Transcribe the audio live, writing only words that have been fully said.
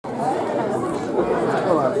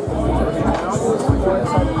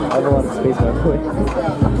space, by the way.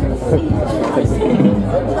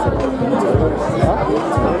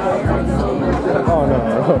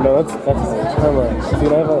 Oh no, that's camera.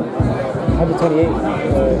 Dude, I have a 28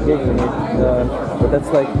 gig in here, but that's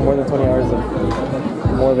like more than 20 hours of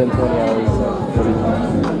more than 20 hours of footage.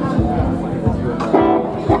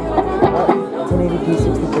 1080p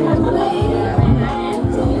 60 frames.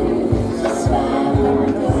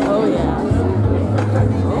 Oh yeah.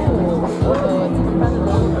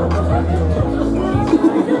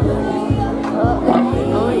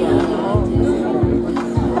 Oh yeah.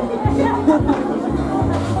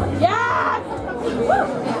 Yes!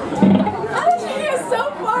 How did you get so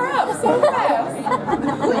far up so fast?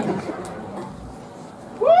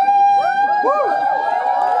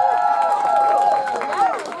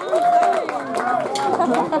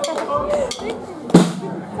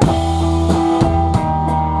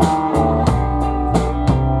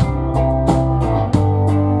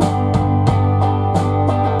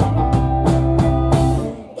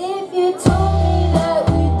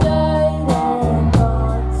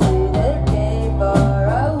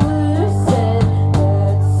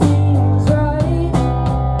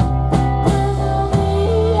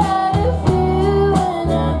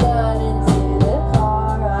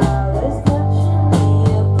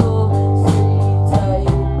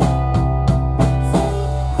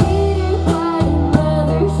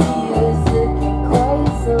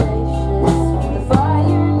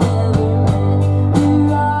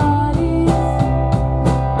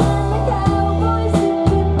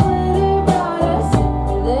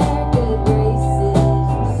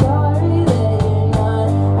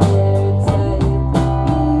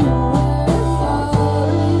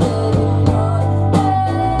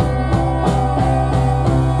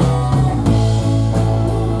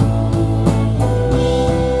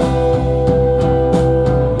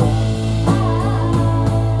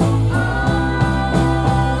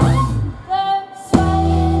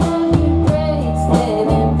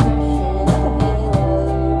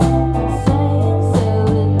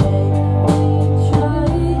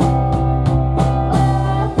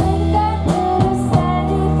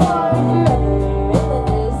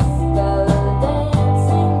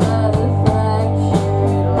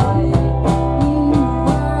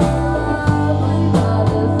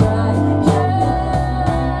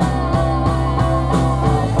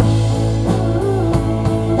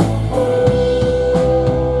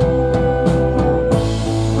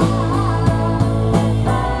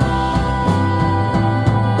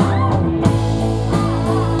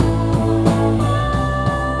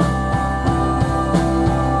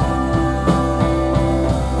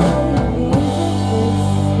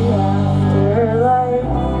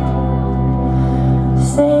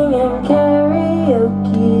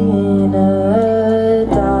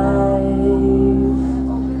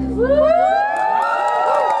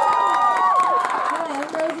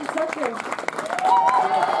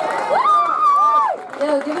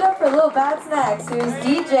 Who's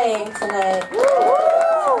DJing tonight.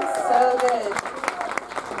 So good.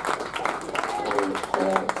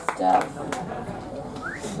 Good stuff.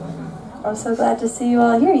 I'm so glad to see you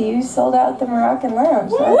all here. You sold out the Moroccan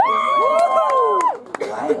Lounge. That was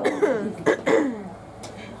wild.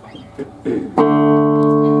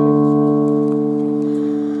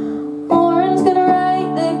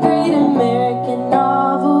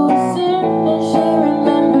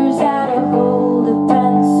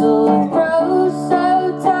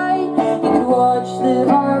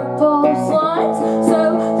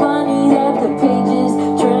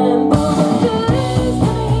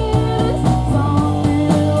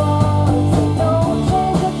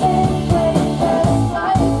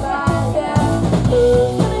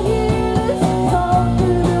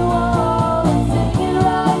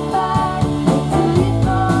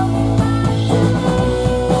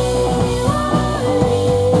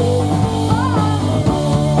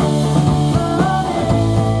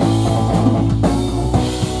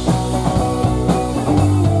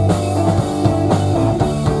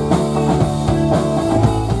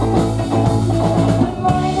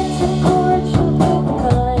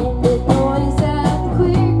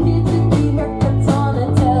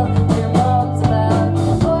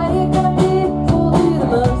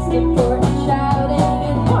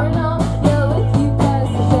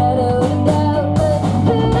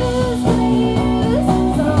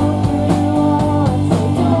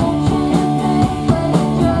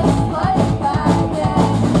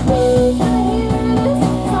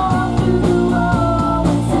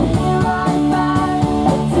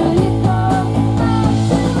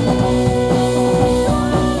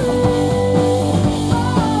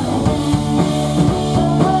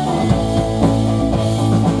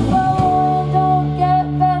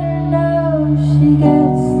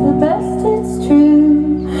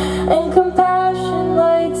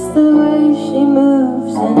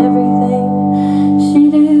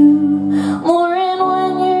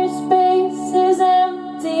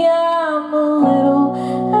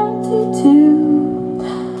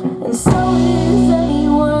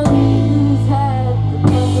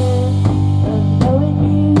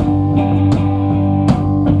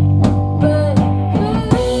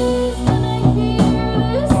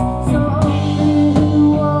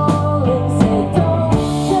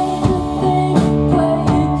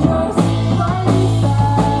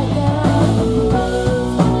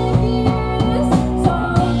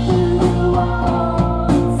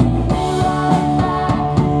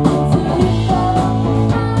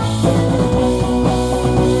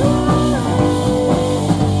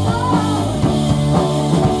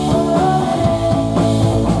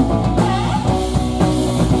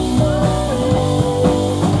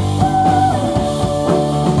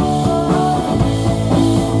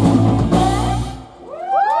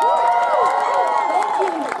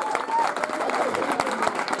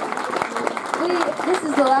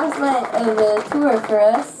 last night of the tour for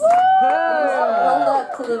us. Rolled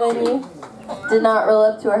up to the venue. Did not roll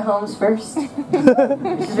up to our homes first. Which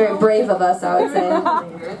is very brave of us, I would say.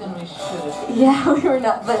 Yeah, we were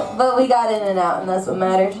not, but we got in and out, and that's what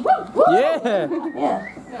matters. Yeah! Yeah.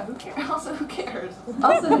 Yeah, who cares? Also, who cares?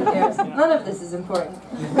 Also, who cares? None of this is important.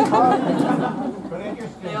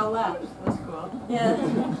 They all laughed. That's cool. Yeah.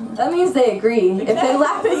 That means they agree. If they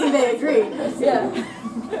laugh at you, they agree. Yeah.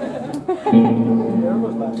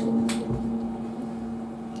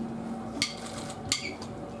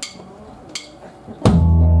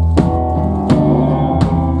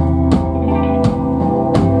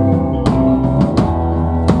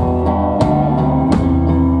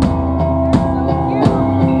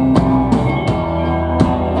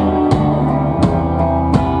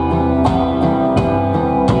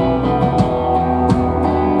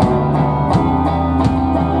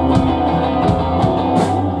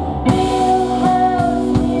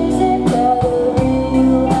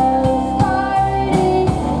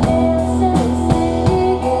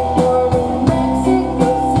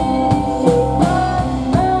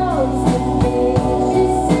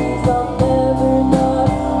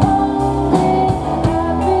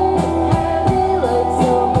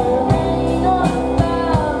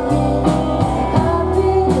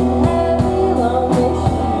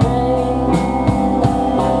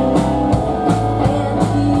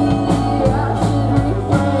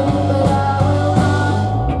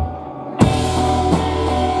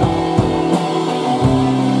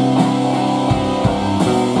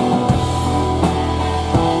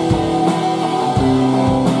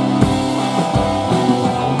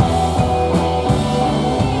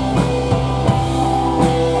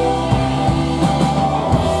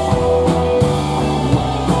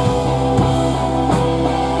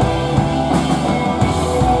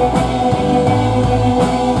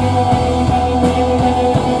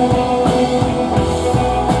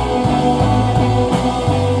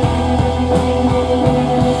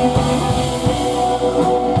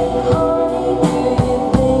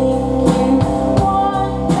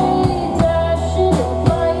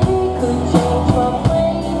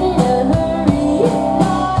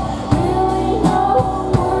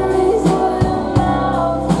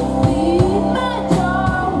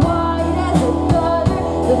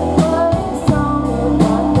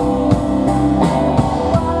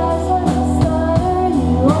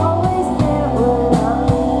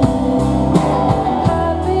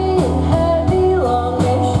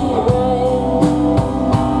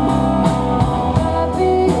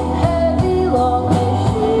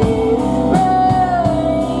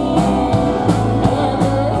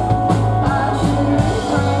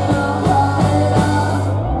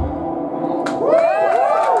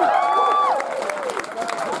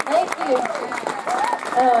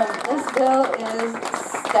 This bill is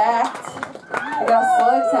stacked. We got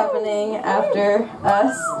slugs happening after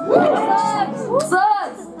us.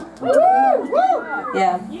 Slugs!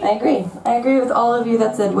 Yeah, I agree. I agree with all of you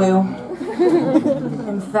that said woo.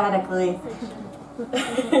 Emphatically.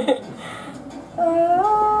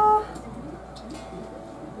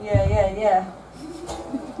 Yeah.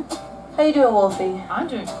 How you doing, Wolfie? I'm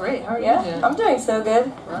doing great. How are you doing? I'm doing so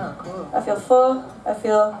good. Wow, cool. I feel full. I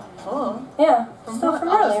feel... Full? Yeah. From Still what? from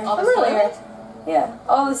All earlier. the From earlier. Soylent? Yeah.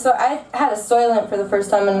 All the I had a Soylent for the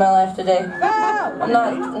first time in my life today. I'm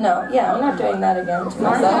not doing that again to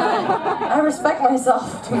myself. I respect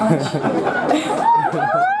myself too much.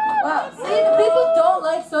 Wow. See, the people don't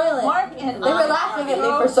like Soylent. Mark and They were laughing at me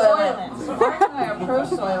for Soylent. Mark and I are pro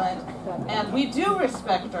Soylent, and we do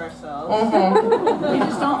respect ourselves. Mm-hmm. We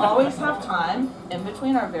just don't always have time in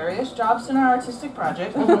between our various jobs and our artistic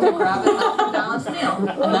projects to grab a healthy, balanced meal,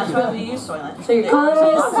 and that's why we use Soylent. So you're calling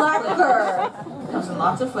me a slacker. Comes in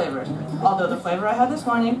lots of flavors. Although the flavor I had this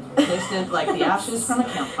morning tasted like the ashes from a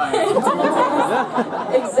campfire.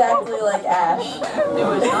 Exactly like ash. It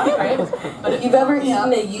was not great, but If you've ever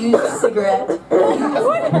eaten a used cigarette,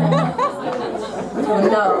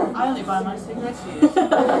 no. I only buy my cigarettes used.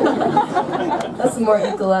 That's a more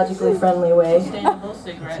ecologically friendly way. Sustainable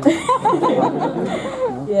cigarette.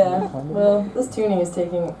 Yeah. Well, this tuning is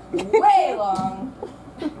taking way long.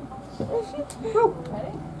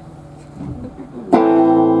 Ready?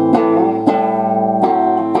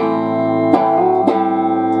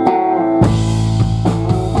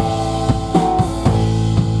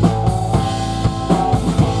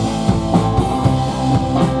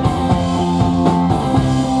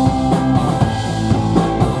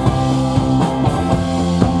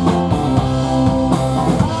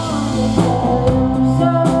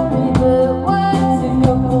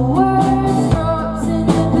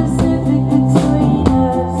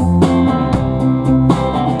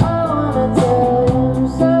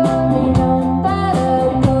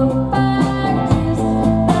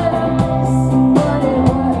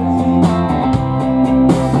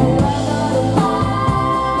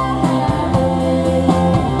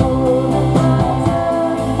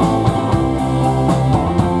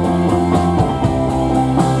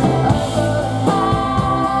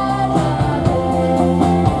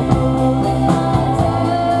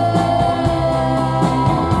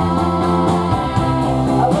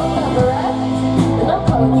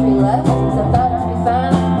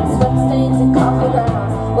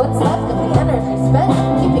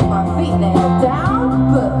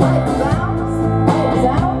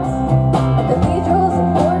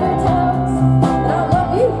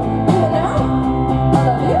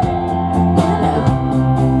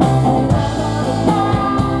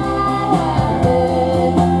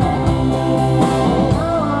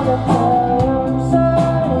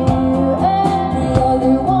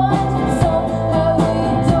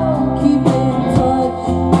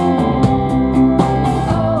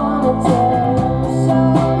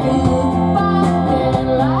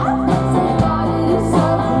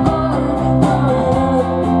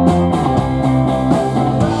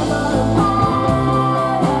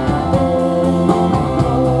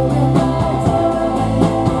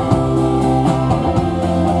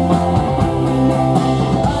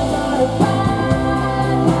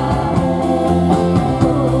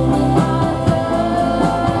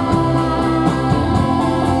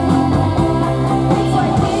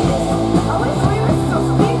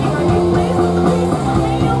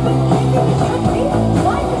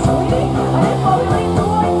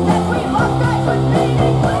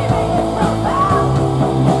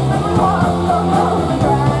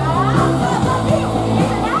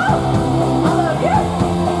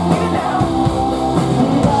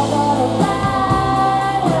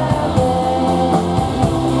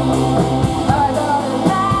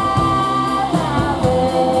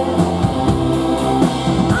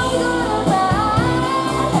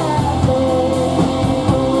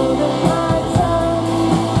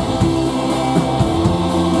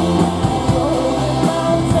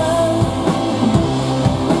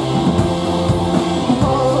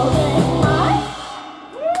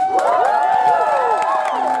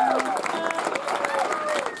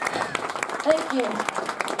 Thank you.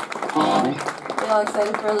 You all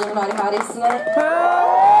excited for Illuminati Hotties tonight? I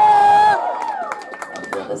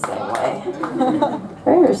feel the same way.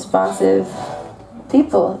 Very responsive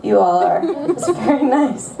people you all are. It's very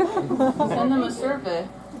nice. Send them a survey.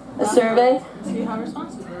 A survey? See how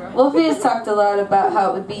responsive they are. Wolfie has talked a lot about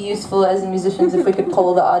how it would be useful as musicians if we could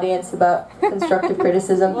poll the audience about constructive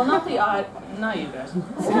criticism. Well, not you guys.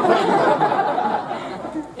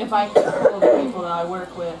 If I could poll the people that I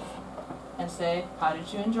work with and say, how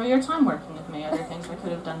did you enjoy your time working with me? Are there things I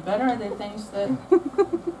could have done better? Are there things that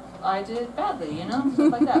I did badly, you know?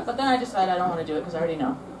 Stuff like that. But then I decided I don't want to do it because I already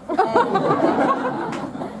know.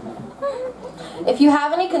 If you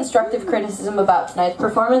have any constructive criticism about tonight's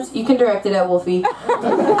performance, you can direct it at Wolfie.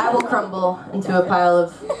 I will crumble into a pile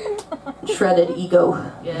of shredded ego,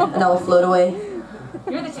 and I will float away.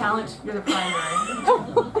 You're the talent, you're the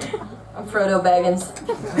primary. I'm Frodo Baggins.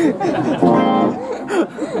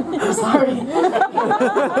 I'm sorry. Know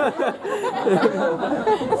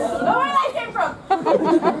where that came from!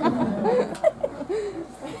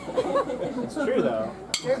 It's true though.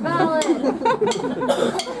 You're valid.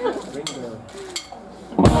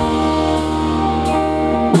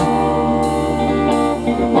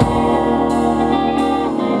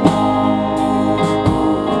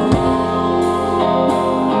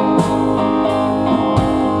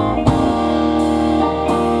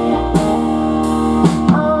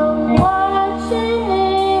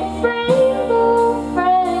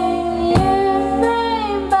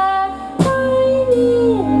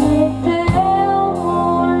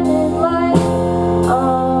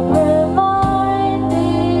 Oh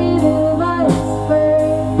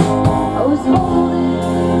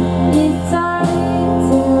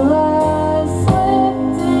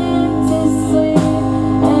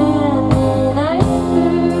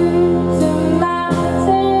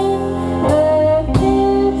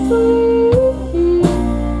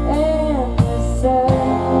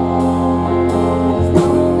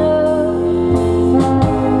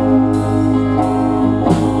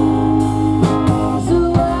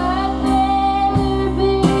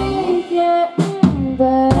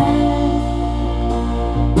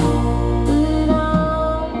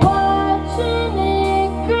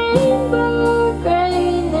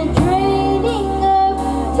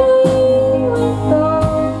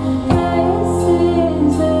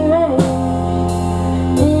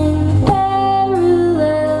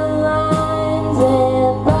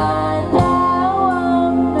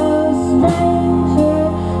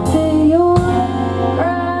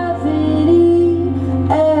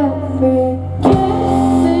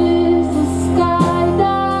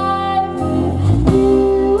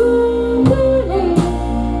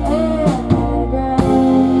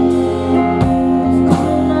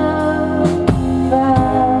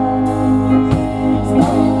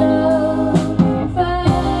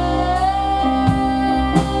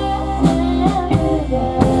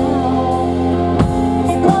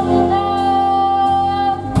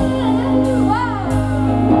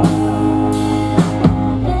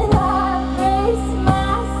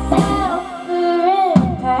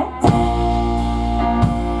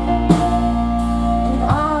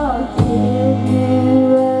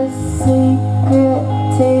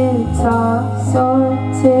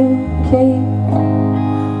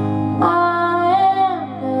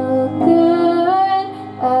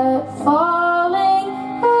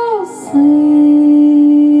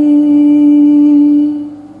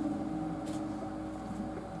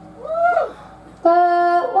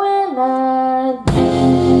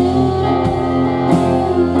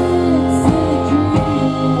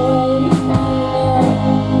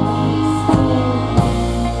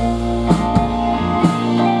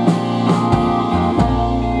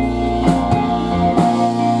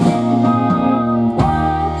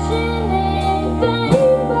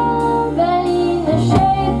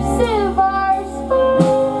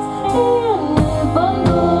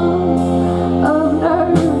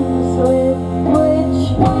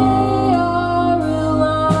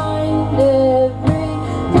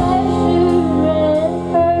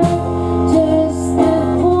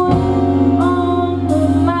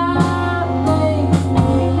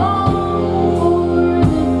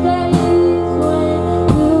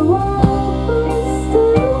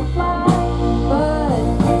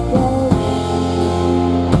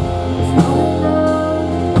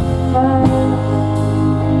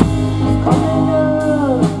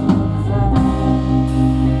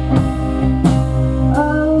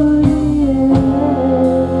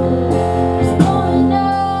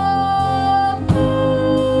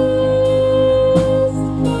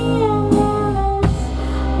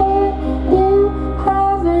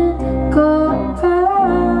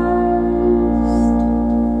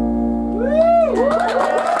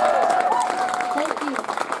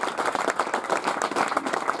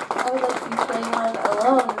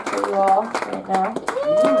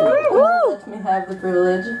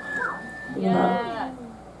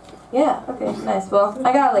Yeah, okay, nice. Well,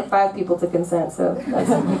 I got like 5 people to consent, so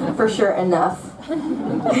that's for sure enough.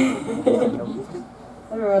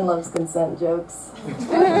 Everyone loves consent jokes.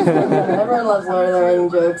 Everyone loves Lord of the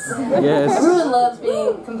Rings jokes. Yes. Everyone loves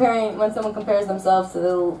comparing when someone compares themselves to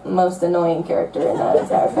the most annoying character in that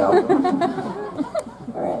entire film.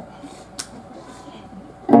 Alright.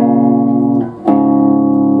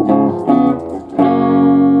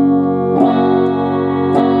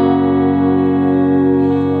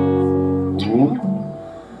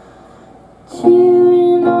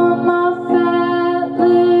 Chewing on my fat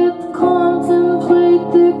lip, contemplate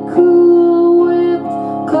the Cool Whip,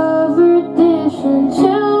 covered dish and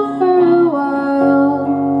chill for a while.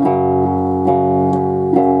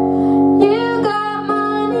 You got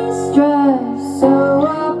money stress, so I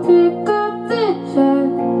pick up the check.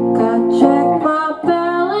 I check my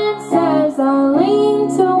balance as I lean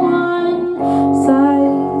to one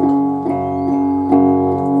side.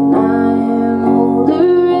 And I am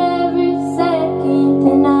older every second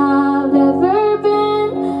than I've ever been.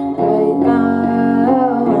 Right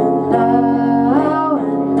now and now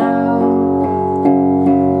and now.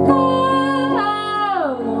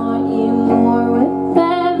 I want you more with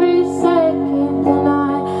every second than I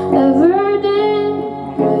ever did.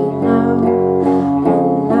 Right now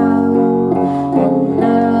and now and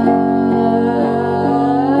now.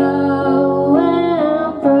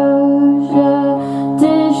 Ambrosia,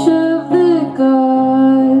 dish of the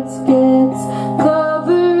gods, gets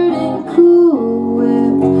covered in Cool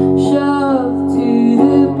Whip, shoved to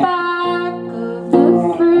the back of the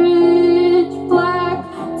fridge. Black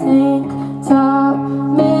tank top,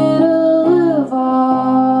 middle of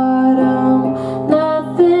autumn.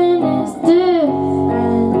 Nothing is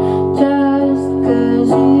different just 'cause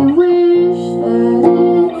you wish that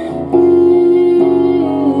it is.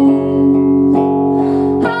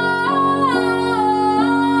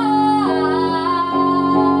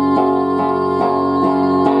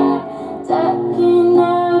 Ducking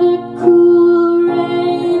out a cool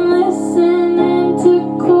rain, listening to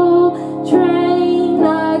Coltrane. I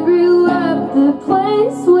grew up the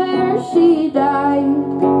place where she died.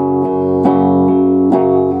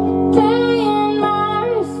 Paying my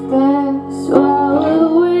respects while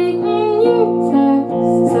awaiting your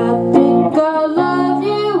texts. I think I love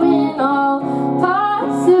you in all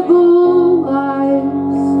possible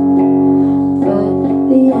lives, but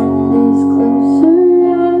the end is closer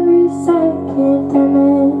every second than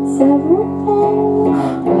it's ever been.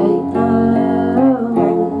 Right now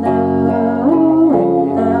and now and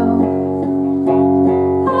now.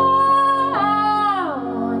 I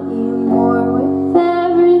want you more with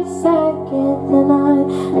every second than I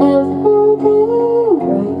ever do.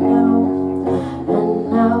 Right now and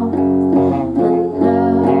now and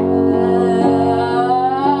now.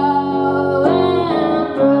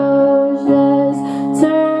 Ambrosia's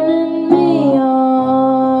turning me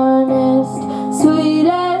honest, sweet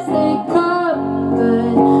as they come,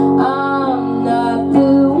 but I'm not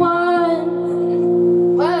the one.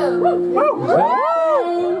 Whoa.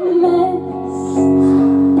 I miss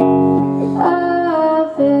a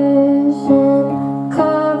vision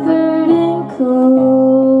covered in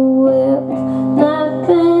Cool Whip.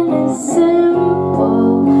 Nothing is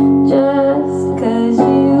simple just 'cause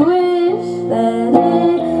you wish that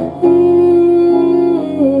it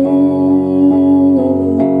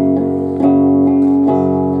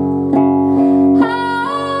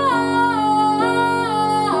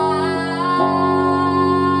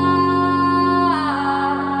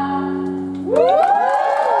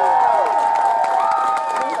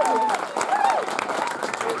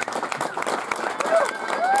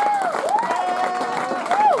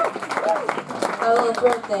A little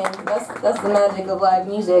throat thing. That's the magic of live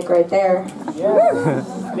music right there.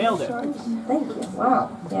 Nailed it. Thank you. Wow.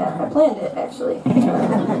 Yeah, I planned it actually.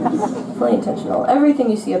 Fully intentional. Everything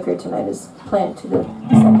you see up here tonight is planned to the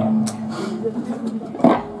second.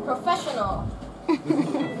 Professional.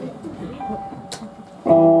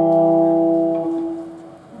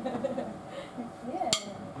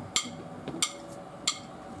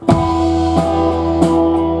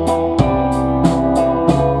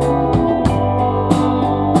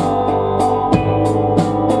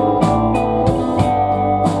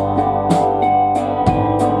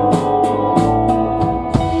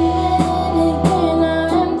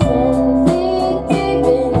 Deep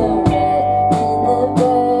in the red, in the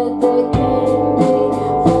bed that came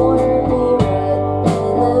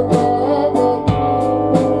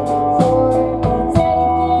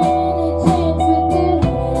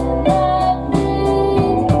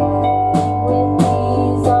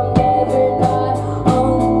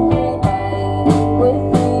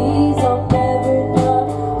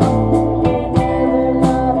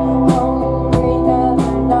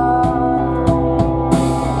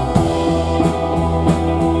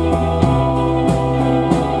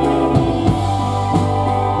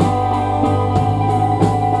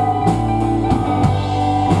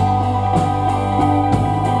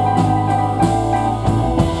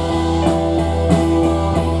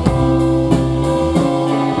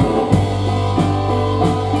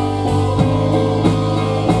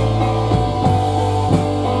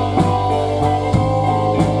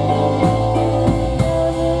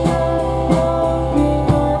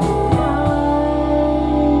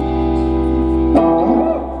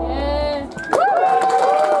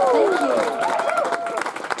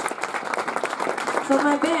So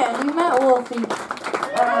my band, you met Wolfie.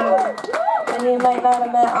 And you might not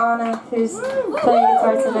have met Anna, who's playing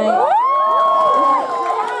guitar tonight.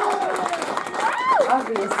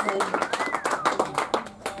 Obviously.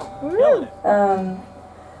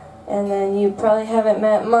 And then you probably haven't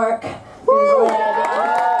met Mark, who's laying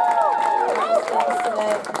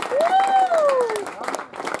tonight.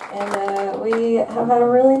 And we have had a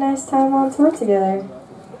really nice time on tour together,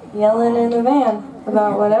 yelling in the van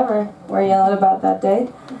about whatever we're yelling about that day.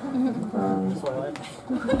 I'm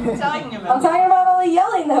talking about all the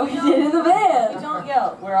yelling that we did in the van. We don't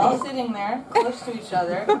yell. We're all sitting there, close to each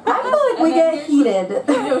other. I feel like we get heated.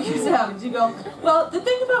 You know, you happens. You go, well, the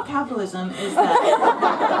thing about capitalism is that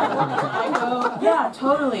I go, yeah,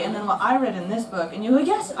 totally. And then, well, I read in this book, and you go,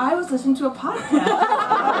 yes, I was listening to a podcast.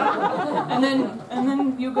 and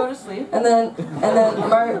then you go to sleep. And then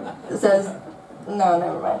Mark says, no,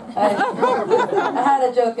 never mind. I had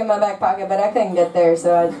a joke in my back pocket, but I couldn't get there,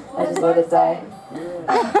 so I just let it die.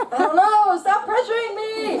 I don't know. Stop pressuring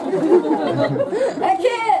me. I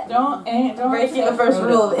can't. Don't breaking the first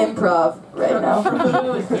rule of improv right now.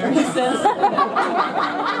 Frodo is very sensitive.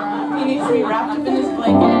 He needs to be wrapped up in his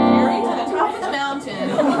blanket and carried to the top of the mountain.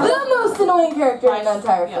 The most annoying character in the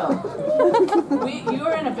entire film. You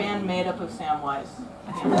are in a band made up of Samwise.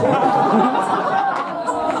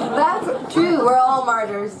 That's true. We're all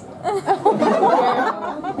martyrs.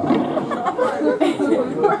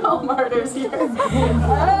 We're all martyrs here.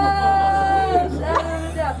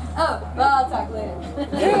 Oh, well, I'll talk later.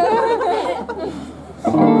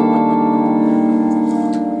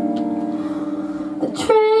 The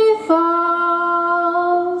tree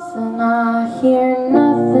falls and I hear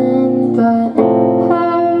nothing but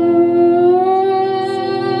her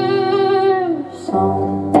song.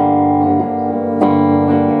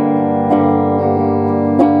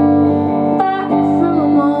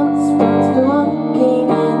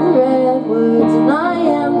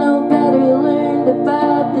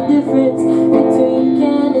 Difference between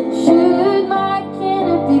can and should. My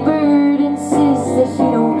canopy bird insists that she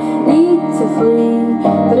don't need to flee,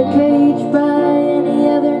 but a cage by any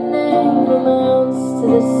other name amounts to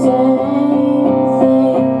the same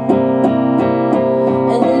thing.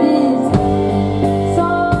 And it is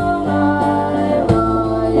song I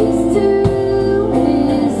rise to,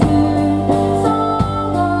 is her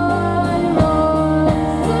song I rise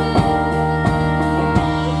to.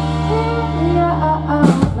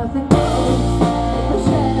 Nothing goes in the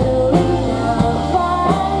shadow down.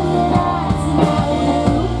 Find an axe and I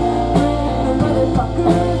will bring the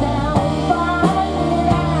motherfucker down. Find an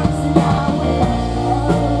axe and I will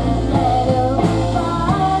shadow. Find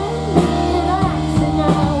an axe and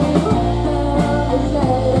I will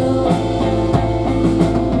shadow.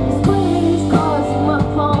 Splinters causing my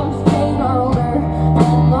palms pain are older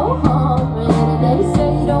and Mohammed. And they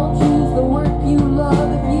say don't choose the work you love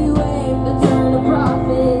if you aim to turn a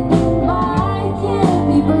profit. My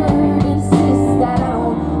canopy bird insists that I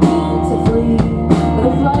don't mean to flee, but a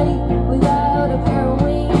flight without a pair of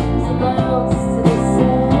wings amounts to the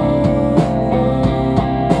same.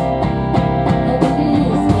 And it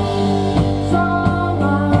is song I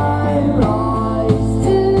rise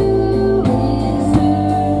to, is her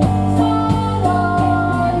song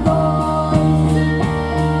I rise to.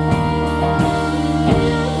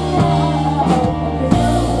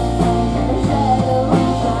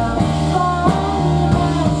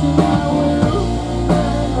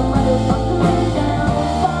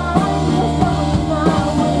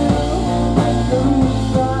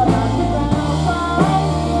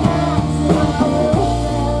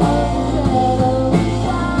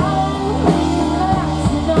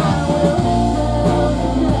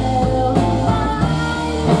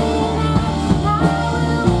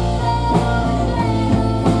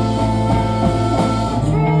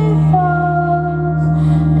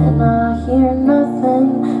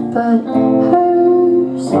 But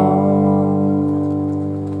her song.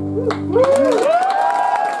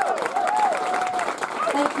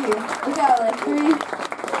 Thank you. We got like three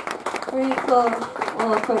little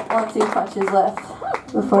quick 1-2 punches left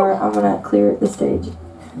before I'm gonna clear the stage.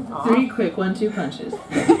 3 quick 1-2 punches.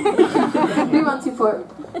 3, 1, 2, 4,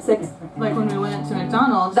 6. Like when we went to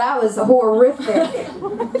McDonald's. That was horrific.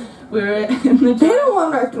 We were in the. They don't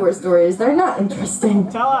want our tour stories. They're not interesting.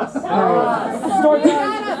 Tell us. Story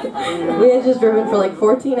time. We had just driven for like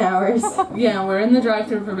 14 hours. Yeah, we're in the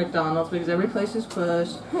drive-thru for McDonald's because every place is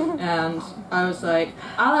closed, and I was like,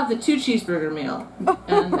 I'll have the 2 cheeseburger meal,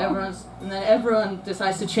 and then everyone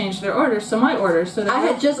decides to change their orders, so my order. So I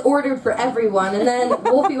had just ordered for everyone, and then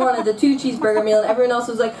Wolfie wanted the 2 cheeseburger meal, and everyone else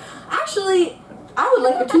was like, actually, I would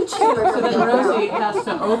like a 2 cheeseburger. So then Rosie has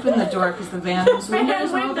to open the door because the van's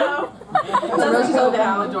windows are open. So Rosie's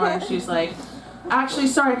opening the door and she's like, actually,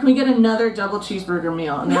 sorry, can we get another double cheeseburger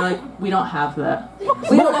meal? And they're like, we don't have that.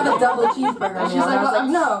 We don't have a double cheeseburger meal. She's like, I was well,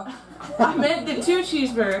 like, no. I meant the 2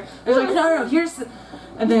 cheeseburger. They're like, no, here's the...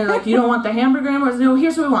 And they're like, you don't want the hamburger anymore? No,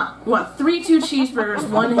 here's what we want. We want 3 2 cheeseburgers,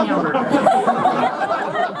 1 hamburger.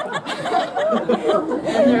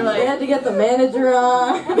 And they're like... They had to get the manager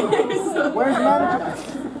on. Where's the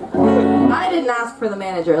manager? I didn't ask for the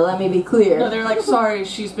manager, let me be clear. No, they're like, sorry,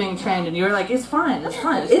 she's being trained. And you're like, it's fine, it's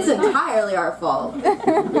fine. It's entirely our fault.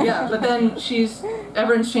 Yeah, but then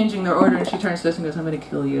everyone's changing their order and she turns to us and goes, I'm gonna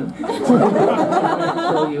kill you. I'm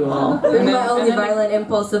gonna kill you all. This is my only violent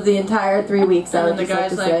impulse of the entire 3 weeks, I would the just like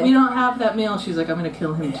guy's to like, say. we don't have that meal. She's like, I'm gonna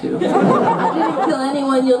kill him too. I didn't kill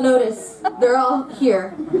anyone, you'll notice. They're all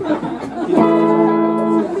here.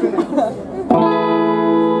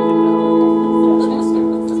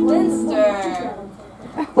 Spinster.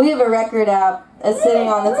 We have a record app that's sitting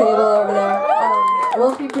on the table over there.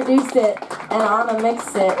 Wolfie produced it, and Anna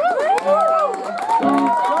mixed it.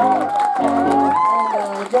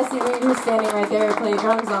 And Jesse Reed, who's standing right there, played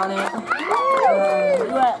drums on it.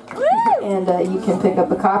 And you can pick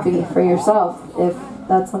up a copy for yourself if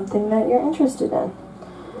that's something that you're interested in.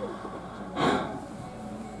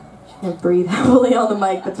 And breathe heavily on the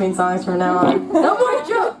mic between songs from now on. No more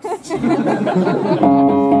jokes!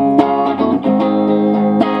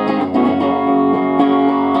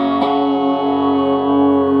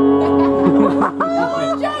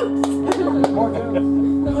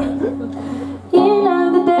 You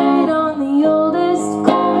know the date on the oldest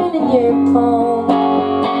coin in your palm.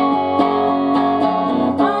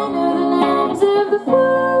 I know the names of the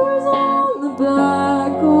flowers on the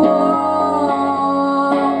back wall.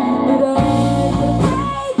 But I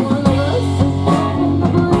afraid one of us is back in the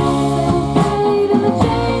blues and afraid of the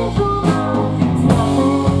change will know. It's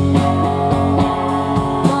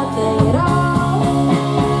nothing at all.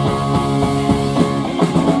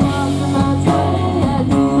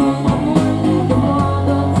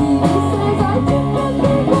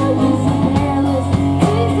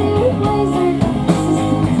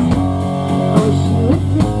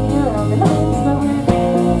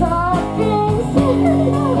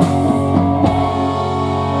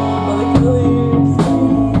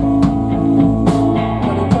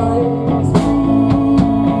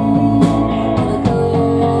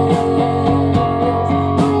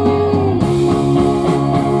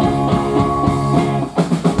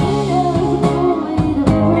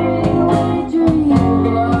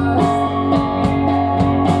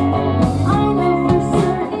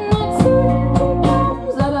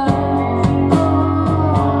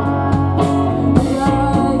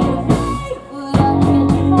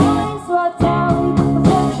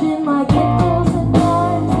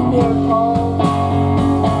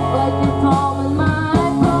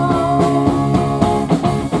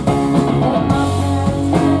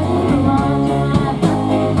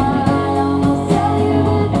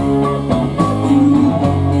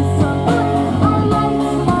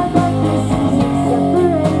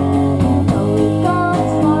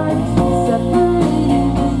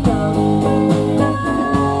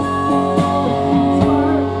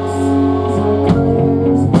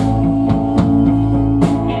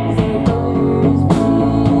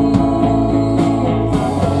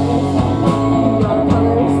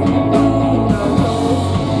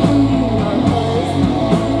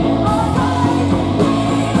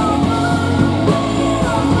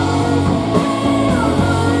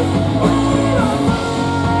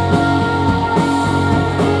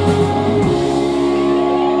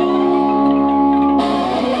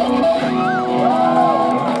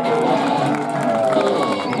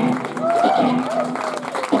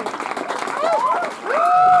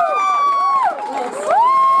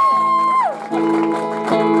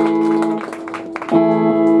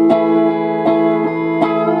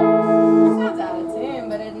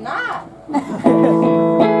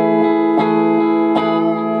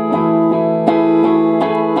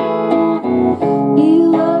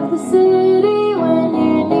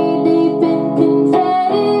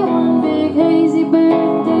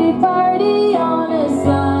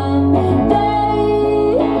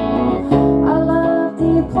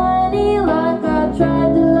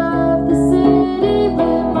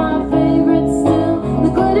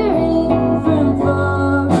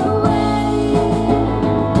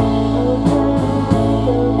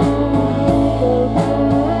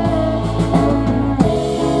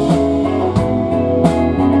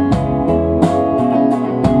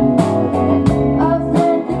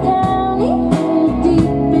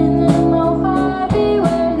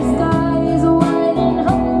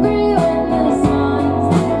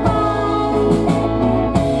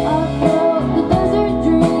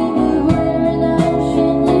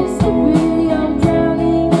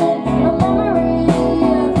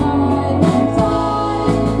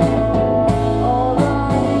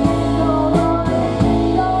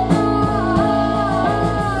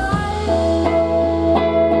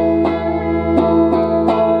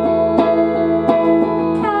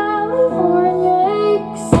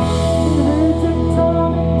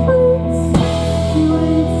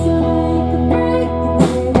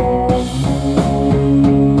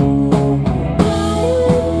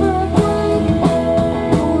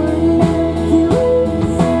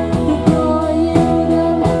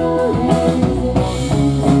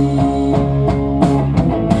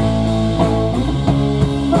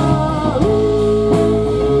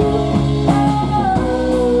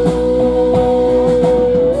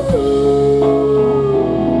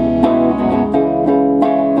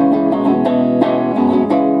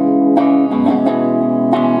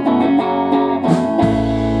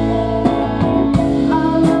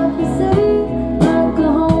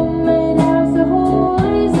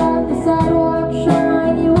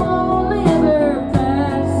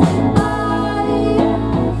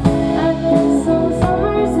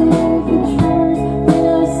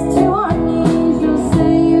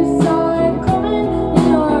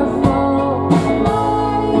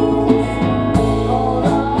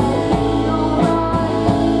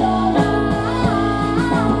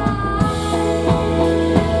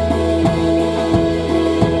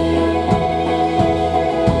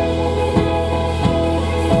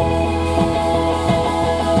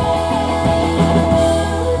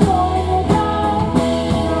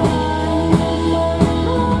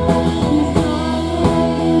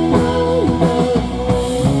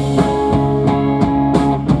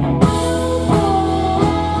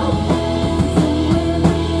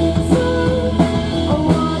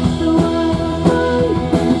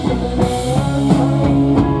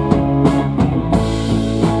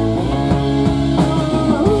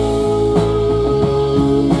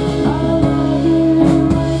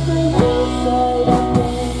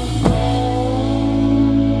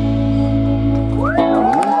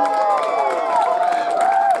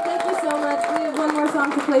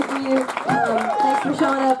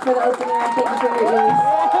 for the opener and thank you for your ears.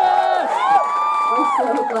 We're so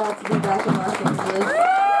glad to be back in Los Angeles.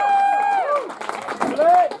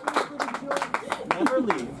 Never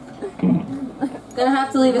leave. Gonna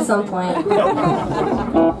have to leave at some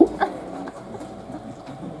point.